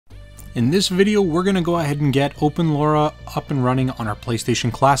In this video, we're going to go ahead and get OpenLara up and running on our PlayStation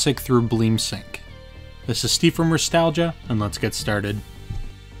Classic through BleemSync. This is Steve from Restalgia, and let's get started.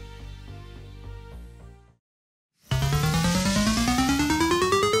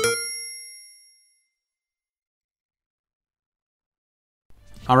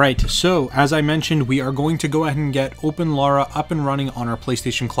 Alright, so as I mentioned, we are going to go ahead and get OpenLara up and running on our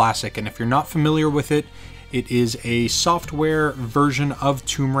PlayStation Classic, and if you're not familiar with it, it is a software version of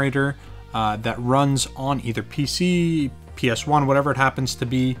Tomb Raider that runs on either PC, PS1, whatever it happens to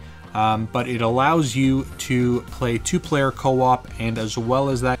be, but it allows you to play two-player co-op, and as well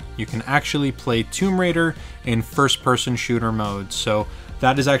as that, you can actually play Tomb Raider in first-person shooter mode. So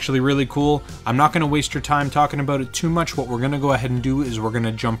that is actually really cool. I'm not going to waste your time talking about it too much. What we're going to go ahead and do is we're going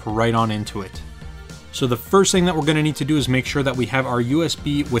to jump right on into it. So the first thing that we're going to need to do is make sure that we have our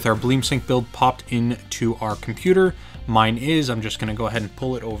USB with our BleemSync build popped into our computer. Mine is. I'm just going to go ahead and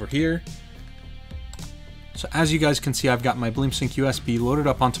pull it over here. So as you guys can see, I've got my BleemSync USB loaded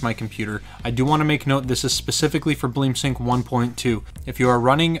up onto my computer. I do want to make note this is specifically for BleemSync 1.2. If you are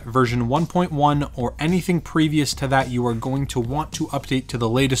running version 1.1 or anything previous to that, you are going to want to update to the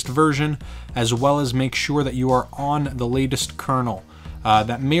latest version, as well as make sure that you are on the latest kernel.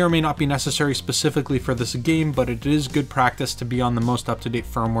 That may or may not be necessary specifically for this game, but it is good practice to be on the most up-to-date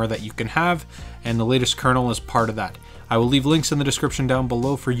firmware that you can have, and the latest kernel is part of that. I will leave links in the description down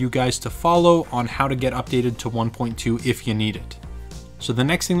below for you guys to follow on how to get updated to 1.2 if you need it. So the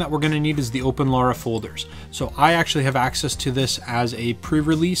next thing that we're going to need is the OpenLara folders. So I actually have access to this as a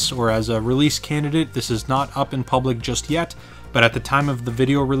pre-release or as a release candidate. This is not up in public just yet, but at the time of the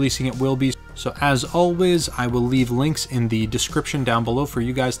video releasing it will be. So as always, I will leave links in the description down below for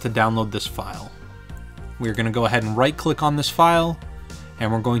you guys to download this file. We're going to go ahead and right click on this file, and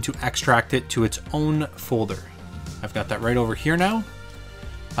we're going to extract it to its own folder. I've got that right over here now.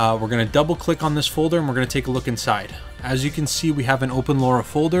 We're going to double click on this folder and we're going to take a look inside. As you can see, we have an OpenLara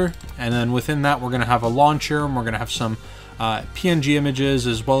folder, and then within that we're going to have a launcher, and we're going to have some PNG images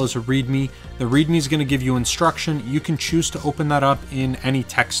as well as a README. The README is going to give you instruction. You can choose to open that up in any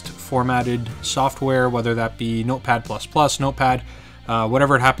text formatted software, whether that be Notepad++, Notepad,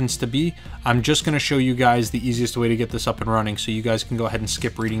 whatever it happens to be. I'm just going to show you guys the easiest way to get this up and running, so you guys can go ahead and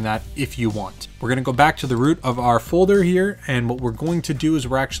skip reading that if you want. We're going to go back to the root of our folder here, and what we're going to do is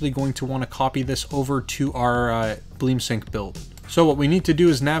we're actually going to want to copy this over to our BleemSync build. So what we need to do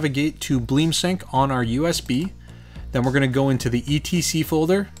is navigate to BleemSync on our USB. Then we're going to go into the ETC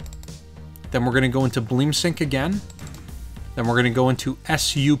folder. Then we're going to go into BleemSync again. Then we're going to go into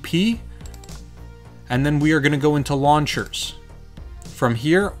SUP. And then we are going to go into launchers. From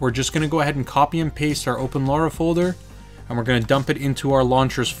here, we're just going to go ahead and copy and paste our OpenLara folder, and we're going to dump it into our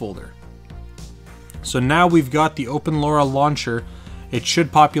launchers folder. So now we've got the OpenLara launcher. It should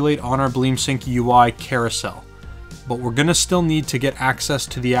populate on our BleemSync UI carousel. But we're going to still need to get access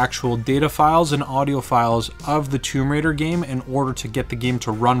to the actual data files and audio files of the Tomb Raider game in order to get the game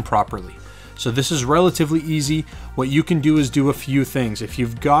to run properly. So this is relatively easy. What you can do is do a few things. If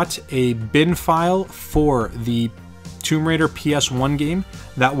you've got a bin file for the Tomb Raider PS1 game,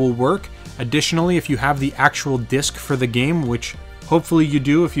 that will work. Additionally, if you have the actual disc for the game, which hopefully you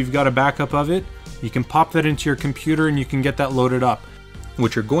do if you've got a backup of it, you can pop that into your computer and you can get that loaded up.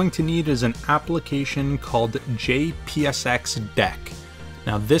 What you're going to need is an application called JPSX Deck.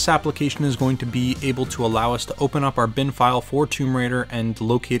 Now this application is going to be able to allow us to open up our bin file for Tomb Raider and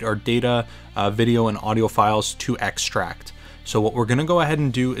locate our data, video, and audio files to extract. So what we're going to go ahead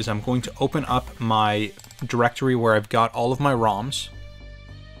and do is I'm going to open up my directory where I've got all of my ROMs.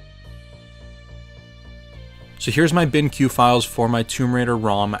 So here's my bin queue files for my Tomb Raider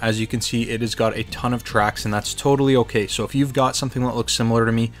ROM. As you can see, it has got a ton of tracks, and that's totally okay. So if you've got something that looks similar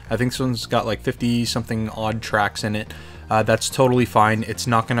to me, I think this one's got like 50 something odd tracks in it. That's totally fine. It's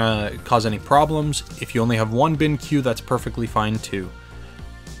not gonna cause any problems. If you only have one bin queue, that's perfectly fine too.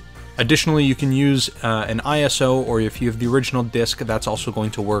 Additionally, you can use an ISO, or if you have the original disc, that's also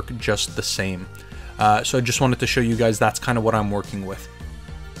going to work just the same. So I just wanted to show you guys that's kind of what I'm working with.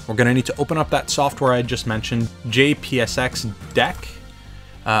 We're going to need to open up that software I just mentioned, JPSX Deck,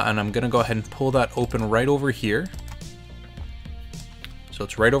 and I'm going to go ahead and pull that open right over here. So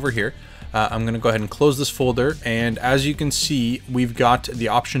it's right over here. I'm going to go ahead and close this folder, and as you can see, we've got the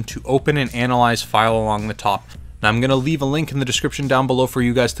option to open and analyze file along the top. Now I'm going to leave a link in the description down below for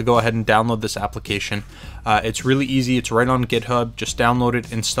you guys to go ahead and download this application. It's really easy. It's right on GitHub. Just download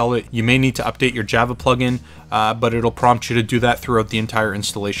it, install it. You may need to update your Java plugin, but it'll prompt you to do that throughout the entire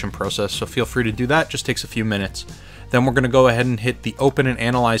installation process. So feel free to do that. Just takes a few minutes. Then we're going to go ahead and hit the open and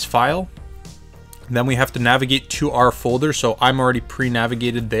analyze file. Then we have to navigate to our folder. So I'm already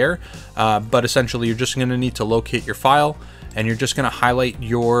pre-navigated there, but essentially you're just gonna need to locate your file, and you're just gonna highlight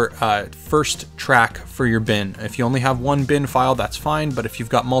your first track for your bin. If you only have one bin file, that's fine, but if you've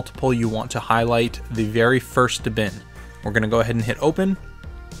got multiple, you want to highlight the very first bin. We're gonna go ahead and hit open.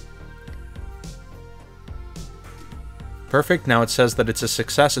 Perfect, now it says that it's a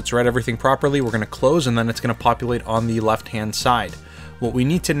success, it's read everything properly. We're gonna close, and then it's gonna populate on the left-hand side. What we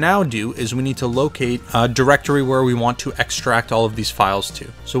need to now do is we need to locate a directory where we want to extract all of these files to.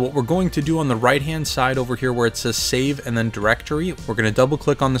 So what we're going to do on the right-hand side over here where it says save and then directory, we're gonna double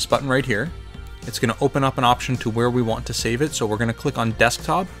click on this button right here. It's gonna open up an option to where we want to save it. So we're gonna click on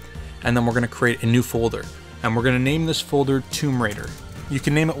desktop, and then we're gonna create a new folder. And we're gonna name this folder Tomb Raider. You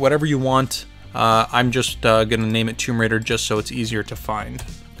can name it whatever you want. I'm just gonna name it Tomb Raider just so it's easier to find.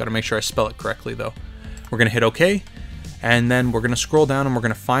 Gotta make sure I spell it correctly though. We're gonna hit OK. And then we're gonna scroll down and we're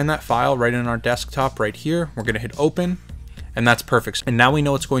gonna find that file right in our desktop right here. We're gonna hit open, and that's perfect. And now we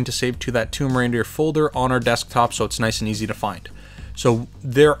know it's going to save to that Tomb Raider folder on our desktop, so it's nice and easy to find. So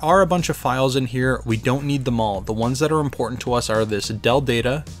there are a bunch of files in here. We don't need them all. The ones that are important to us are this Dell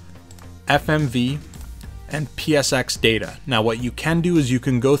data, FMV, and PSX data. Now what you can do is you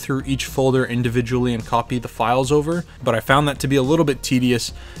can go through each folder individually and copy the files over, but I found that to be a little bit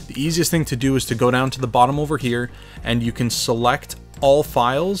tedious. The easiest thing to do is to go down to the bottom over here, and you can select all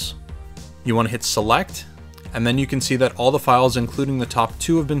files. You want to hit select, and then you can see that all the files, including the top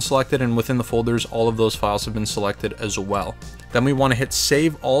 2, have been selected, and within the folders all of those files have been selected as well. Then we want to hit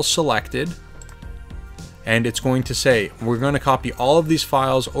save all selected, and it's going to say, we're going to copy all of these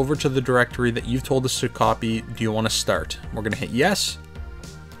files over to the directory that you've told us to copy. Do you want to start? We're going to hit yes,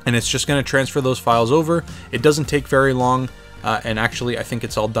 and it's just going to transfer those files over. It doesn't take very long, and actually I think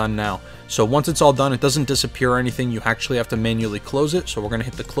it's all done now. So once it's all done, it doesn't disappear or anything. You actually have to manually close it. So we're going to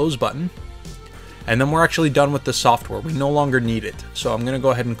hit the close button, and then we're actually done with the software. We no longer need it. So I'm going to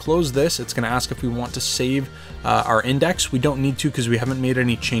go ahead and close this. It's going to ask if we want to save our index. We don't need to because we haven't made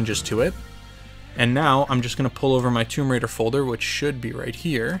any changes to it. And now I'm just going to pull over my Tomb Raider folder, which should be right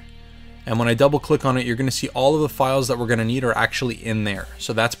here. And when I double click on it, you're going to see all of the files that we're going to need are actually in there.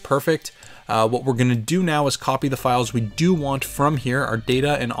 So that's perfect. What we're going to do now is copy the files we do want from here, our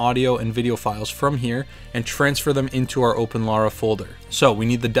data and audio and video files from here, and transfer them into our OpenLara folder. So we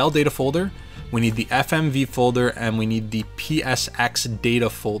need the Dell data folder, we need the FMV folder, and we need the PSX data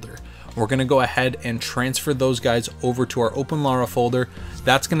folder. We're going to go ahead and transfer those guys over to our OpenLara folder.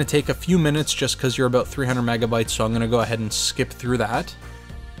 That's going to take a few minutes just because you're about 300 megabytes, so I'm going to go ahead and skip through that.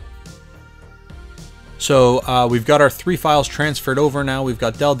 So we've got our 3 files transferred over now. We've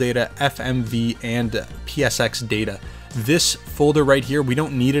got Dell data, FMV, and PSX data. This folder right here, we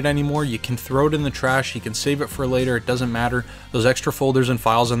don't need it anymore. You can throw it in the trash, you can save it for later, it doesn't matter. Those extra folders and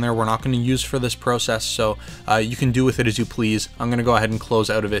files in there we're not going to use for this process, so you can do with it as you please. I'm going to go ahead and close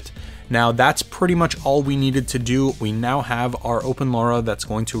out of it. Now that's pretty much all we needed to do. We now have our OpenLara that's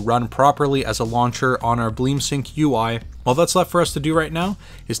going to run properly as a launcher on our BleemSync UI. All that's left for us to do right now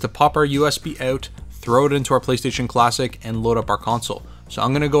is to pop our USB out, throw it into our PlayStation Classic, and load up our console. So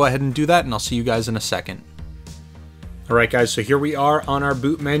I'm going to go ahead and do that, and I'll see you guys in a second. Alright guys, so here we are on our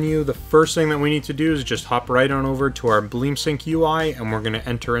boot menu. The first thing that we need to do is just hop right on over to our BleemSync UI, and we're going to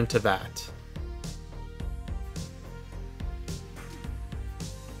enter into that.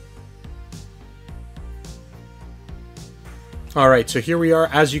 Alright, so here we are.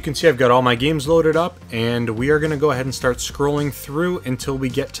 As you can see, I've got all my games loaded up, and we are going to go ahead and start scrolling through until we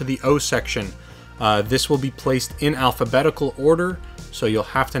get to the O section. This will be placed in alphabetical order, so you'll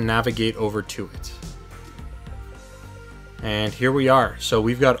have to navigate over to it. And here we are. So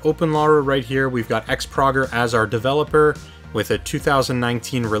we've got OpenLara right here. We've got Xprogger as our developer with a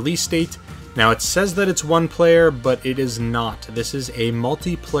 2019 release date. Now it says that it's one player, but it is not. This is a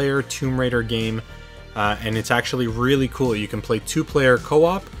multiplayer Tomb Raider game, and it's actually really cool. You can play 2-player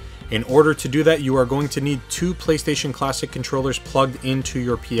co-op. In order to do that, you are going to need 2 PlayStation Classic controllers plugged into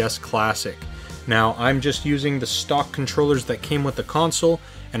your PS Classic. Now, I'm just using the stock controllers that came with the console,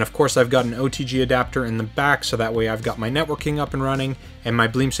 and of course I've got an OTG adapter in the back, so that way I've got my networking up and running, and my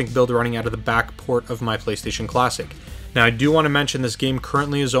BleemSync build running out of the back port of my PlayStation Classic. Now, I do want to mention this game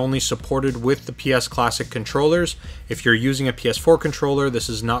currently is only supported with the PS Classic controllers. If you're using a PS4 controller, this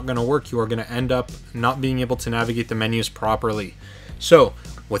is not going to work. You are going to end up not being able to navigate the menus properly. So,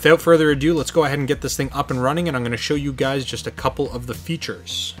 without further ado, let's go ahead and get this thing up and running, and I'm going to show you guys just a couple of the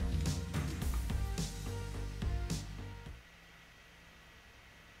features.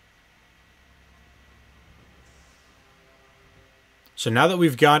 So now that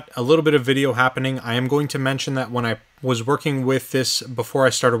we've got a little bit of video happening, I am going to mention that when I was working with this before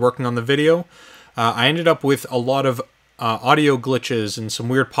I started working on the video, I ended up with a lot of audio glitches and some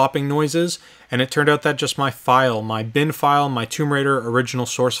weird popping noises, and it turned out that just my file, my bin file, my Tomb Raider original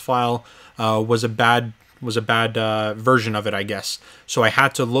source file, was a bad version of it, I guess. So I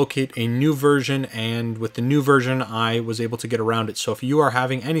had to locate a new version, and with the new version I was able to get around it. So if you are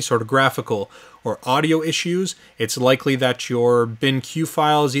having any sort of graphical or audio issues, it's likely that your bin Q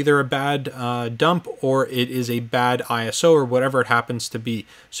file is either a bad dump or it is a bad ISO or whatever it happens to be.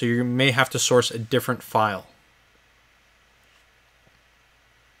 So you may have to source a different file.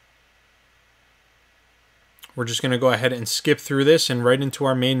 We're just going to go ahead and skip through this and right into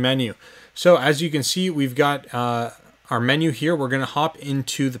our main menu. So as you can see, we've got our menu here. We're going to hop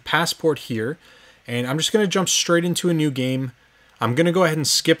into the passport here, and I'm just going to jump straight into a new game. I'm going to go ahead and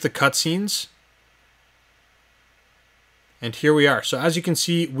skip the cutscenes. And here we are. So as you can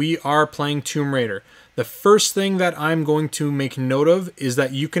see, we are playing Tomb Raider. The first thing that I'm going to make note of is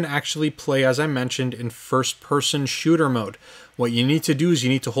that you can actually play, as I mentioned, in first-person shooter mode. What you need to do is you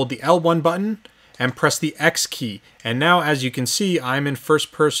need to hold the L1 button and press the X key. And now, as you can see, I'm in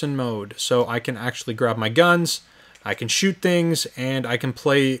first-person mode. So I can actually grab my guns, I can shoot things, and I can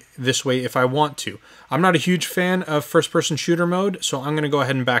play this way if I want to. I'm not a huge fan of first-person shooter mode, so I'm going to go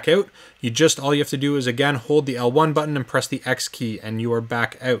ahead and back out. All you have to do is, again, hold the L1 button and press the X key, and you are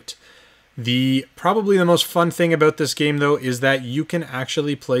back out. Probably the most fun thing about this game, though, is that you can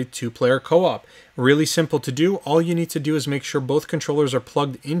actually play two-player co-op. Really simple to do. All you need to do is make sure both controllers are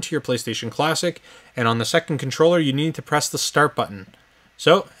plugged into your PlayStation Classic, and on the second controller, you need to press the start button.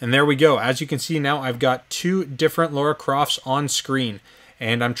 So, and there we go. As you can see now, I've got two different Lara Crofts on screen,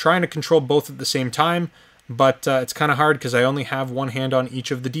 and I'm trying to control both at the same time, but it's kind of hard because I only have one hand on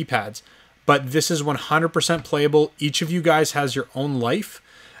each of the D-pads. But this is 100% playable. Each of you guys has your own life.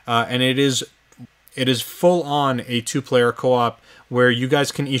 And it is full on a two-player co-op where you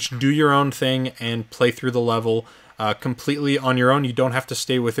guys can each do your own thing and play through the level completely on your own. You don't have to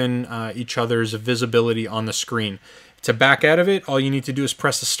stay within each other's visibility on the screen. To back out of it, all you need to do is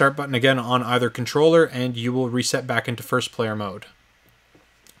press the start button again on either controller and you will reset back into first player mode.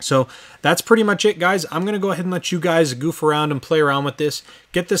 So that's pretty much it, guys. I'm going to go ahead and let you guys goof around and play around with this,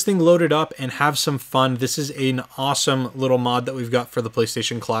 get this thing loaded up and have some fun. This is an awesome little mod that we've got for the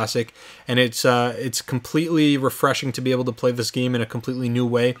PlayStation Classic, and it's completely refreshing to be able to play this game in a completely new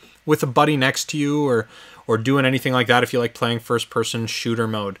way with a buddy next to you or doing anything like that if you like playing first-person shooter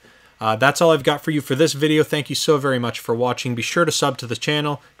mode. That's all I've got for you for this video. Thank you so very much for watching. Be sure to sub to the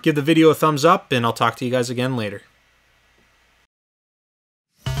channel, give the video a thumbs up, and I'll talk to you guys again later.